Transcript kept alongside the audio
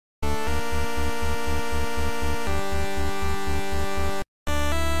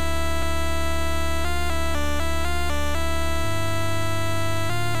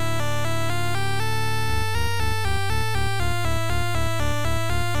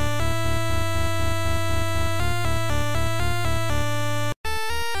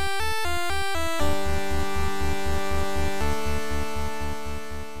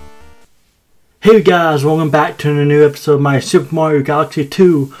Hey guys, welcome back to a new episode of my Super Mario Galaxy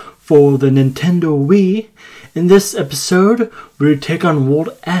 2 for the Nintendo Wii. In this episode, we take on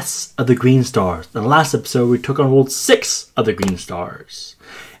World S of the Green Stars. In the last episode, we took on World 6 of the Green Stars.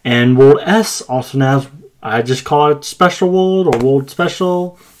 And World S, also known as, I just call it Special World or World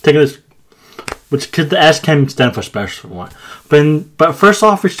Special. Taking this, which the S can stand for Special one. But first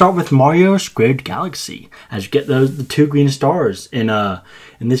off, we start with Mario Squared Galaxy, as you get the two green stars in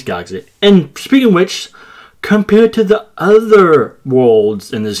this galaxy. And speaking of which, compared to the other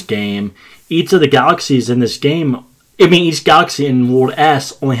worlds in this game, each of the galaxies in this game, each galaxy in World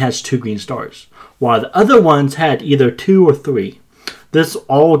S only has 2 green stars, while the other ones had either 2 or 3. This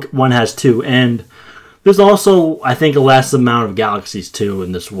one has 2, and there's also, I think, a less amount of galaxies too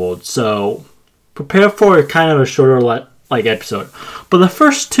in this world. So prepare for kind of a shorter episode. But the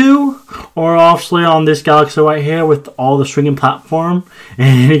first 2 are obviously on this galaxy right here with all the swinging platform,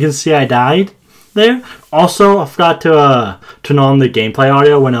 and you can see I died there. Also, I forgot to turn on the gameplay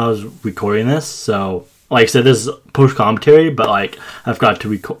audio when I was recording this. So, like I said, this is post commentary, but I forgot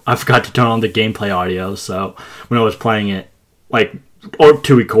to turn on the gameplay audio. So when I was playing it, or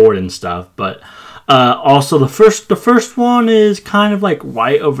to record and stuff. But also the first one is kind of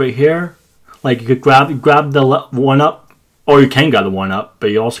right over here. You could grab the one up. Or you can grab the one up, but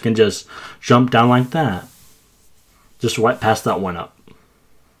you also can just jump down like that. Just right past that one up.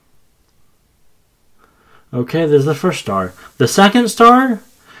 Okay, there's the first star. The second star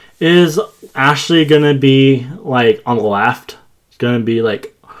is actually going to be on the left. It's going to be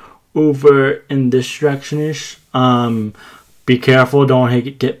over in this direction-ish. Be careful,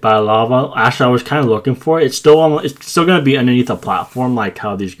 don't get by lava. Actually, I was kind of looking for it. It's still going to be underneath a platform like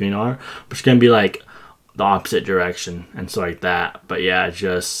how these green are. But it's going to be the opposite direction and stuff like that. But yeah,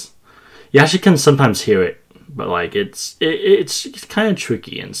 you actually can sometimes hear it, but it's kind of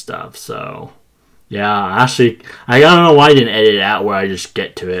tricky and stuff. So yeah, actually I don't know why I didn't edit it out where I just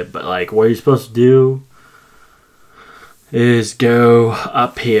get to it, but what you're supposed to do is go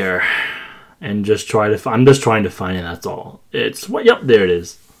up here and just try to I'm just trying to find it. That's all. Yep, there it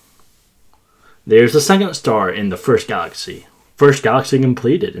is. There's the second star in the first galaxy. First galaxy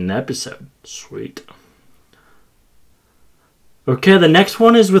completed in the episode. Sweet. Okay, the next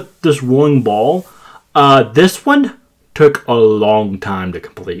one is with this rolling ball. This one took a long time to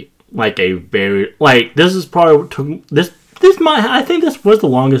complete. This is probably I think this was the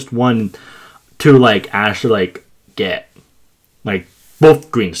longest one to actually get.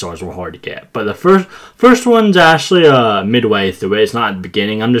 Both green stars were hard to get, but the first one's actually midway through it. It's not at the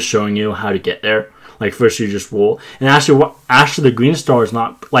beginning. I'm just showing you how to get there. First you just roll, and actually the green star is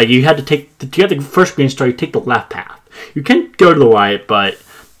not you had to to get the first green star. You take the left path. You can go to the right, but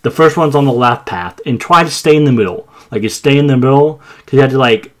the first one's on the left path, and try to stay in the middle. You stay in the middle because you had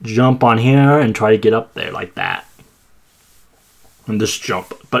to jump on here and try to get up there like that, and just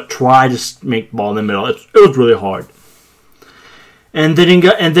jump. But try to make the ball in the middle. It was really hard. And then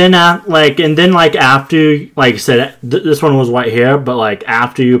after, I said, this one was right here, but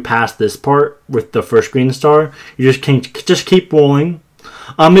after you pass this part with the first green star, you just keep rolling.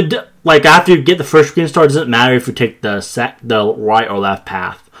 After you get the first green star, it doesn't matter if you take the right or left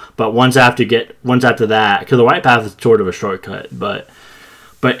path. But once after that, because the right path is sort of a shortcut. But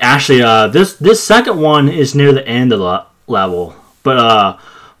actually, this second one is near the end of the level. But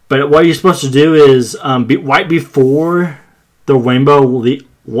what you're supposed to do is right before the rainbow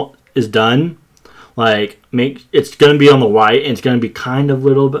is done, it's gonna be on the right, and it's gonna be kind of a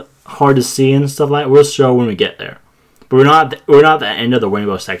little bit hard to see and stuff like that. We'll show when we get there, but we're not at the end of the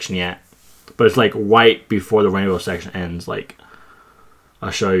rainbow section yet. But it's right before the rainbow section ends.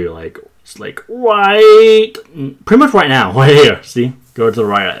 I'll show you. It's right, pretty much right now, right here. See, go to the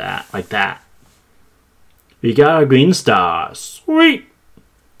right like that. We got a green star. Sweet.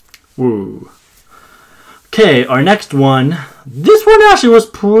 Woo. Okay, our next one. This one actually was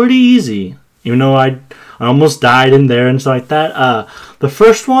pretty easy, even though I almost died in there and stuff like that. The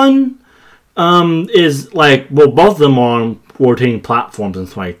first one is both of them are on rotating platforms and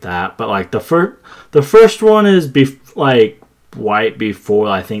stuff like that. But the first one is right before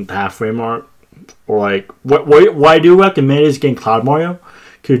I think the halfway mark, or what I do recommend is getting Cloud Mario.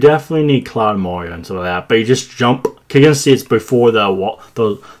 You definitely need Cloud Mario and stuff like that. But you just jump. You can see it's before the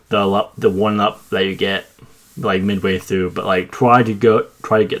one up that you get midway through. But try to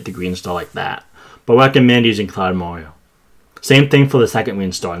get the green star like that. But recommend using Cloud Mario. Same thing for the second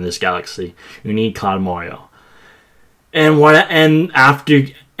green star in this galaxy. You need Cloud Mario. And after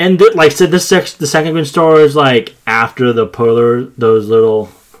I said, the second green star is after the polar, those little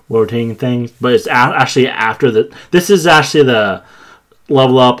rotating things. But it's actually after this is actually the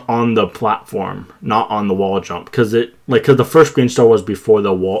level up on the platform, not on the wall jump, because the first green star was before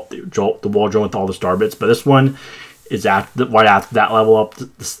the wall jump with all the star bits, but this one is right after that level up.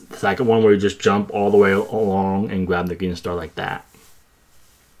 The second one where you just jump all the way along and grab the green star like that.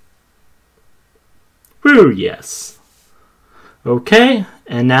 Woo, yes. Okay,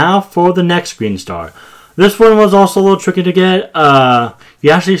 and now for the next green star. This one was also a little tricky to get. You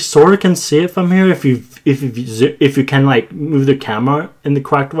actually sort of can see it from here if you can like move the camera in the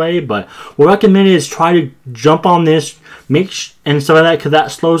correct way. But what I recommend is try to jump on this, and stuff like that, because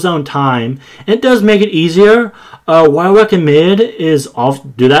that slows down time. And it does make it easier. What I recommend is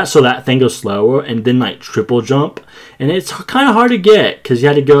do that so that thing goes slower, and then like triple jump. And it's kind of hard to get because you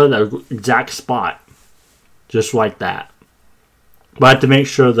had to go to the exact spot, just like that. But I have to make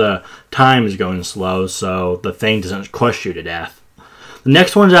sure the time is going slow so the thing doesn't crush you to death. The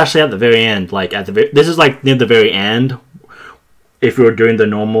next one is actually at the very end. This is like near the very end if you were doing the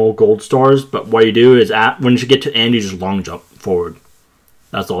normal gold stars. But what you do is when you get to the end, you just long jump forward.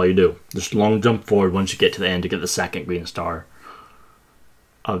 That's all you do. Just long jump forward once you get to the end to get the second green star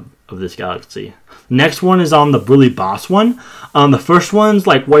of this galaxy. Next one is on the Bully Boss one. The first one's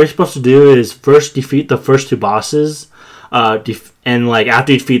like what you're supposed to do is first defeat the first two bosses. And like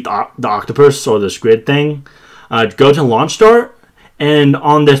after you defeat the octopus or the squid thing, go to launch start, and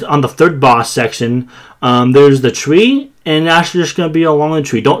on the third boss section, there's the tree, and actually just gonna be along the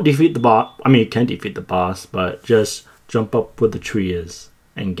tree. Don't defeat the boss. I mean, you can defeat the boss, but just jump up where the tree is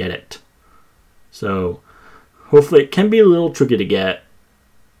and get it. So hopefully it can be a little tricky to get,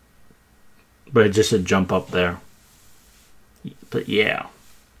 but it's just a jump up there. But yeah.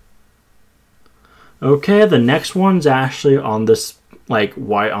 Okay, the next one's actually on this, like,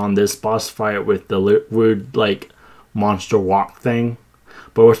 on this boss fight with the weird, like, monster walk thing.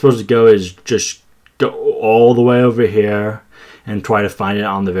 But what we're supposed to go is just go all the way over here and try to find it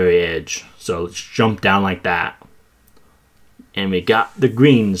on the very edge. So let's jump down like that. And we got the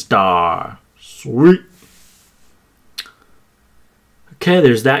green star. Sweet. Okay,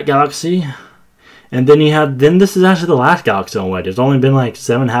 there's that galaxy. And then this is actually the last galaxy on Wedge. It's only been like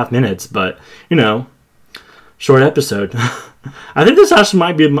 7.5 minutes, but, you know, short episode. I think this actually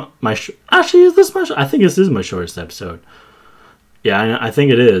might be actually, is this I think this is my shortest episode. Yeah, I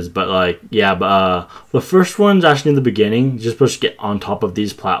think it is, but like, yeah, but the first one's actually in the beginning. You're just supposed to get on top of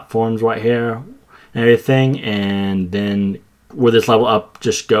these platforms right here and everything, and then with this level up,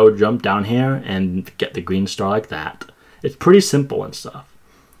 just jump down here and get the green star like that. It's pretty simple and stuff.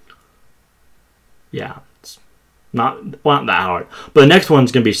 Yeah, it's not that hard. But the next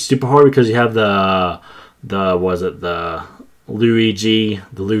one's gonna be super hard because you have the Luigi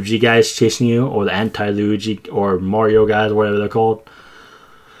guys chasing you, or the anti-Luigi or Mario guys, whatever they're called.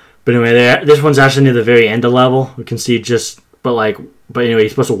 But anyway, this one's actually near the very end of the level. We can see but anyway, you're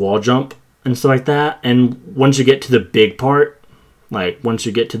supposed to wall jump and stuff like that. And once you get to the big part, like once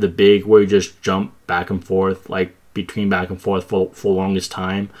you get to the big where you just jump back and forth, like between back and forth for the longest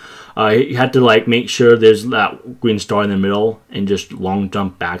time, you had to like make sure there's that green star in the middle and just long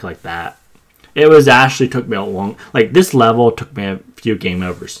jump back like that. It took me a long, like this level took me a few game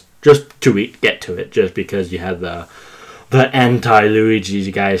overs just to get to it, just because you had the anti-Luigi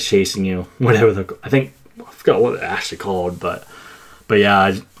guys chasing you, whatever I forgot what they're actually called, but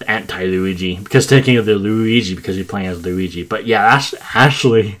yeah, anti-Luigi, because thinking of the Luigi because you're playing as Luigi. But yeah, that's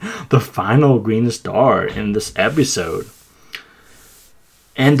actually the final green star in this episode.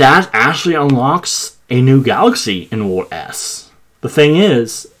 And that actually unlocks a new galaxy in World S. The thing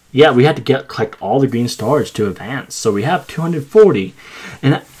is, yeah, we had to collect all the green stars to advance. So we have 240.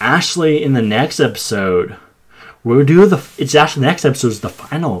 And actually in the next episode, the next episode is the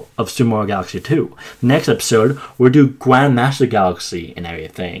final of Super Mario Galaxy 2. The next episode, we'll do Grandmaster Galaxy and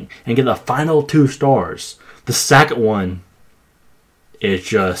everything, and get the final 2 stars. The second one is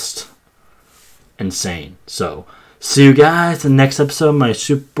just insane. So, see you guys in the next episode of my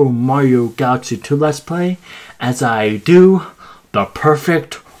Super Mario Galaxy 2 Let's Play, as I do the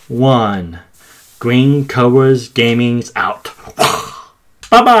perfect one. GreenCobrasGaming's out.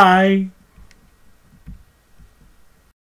 Bye-bye!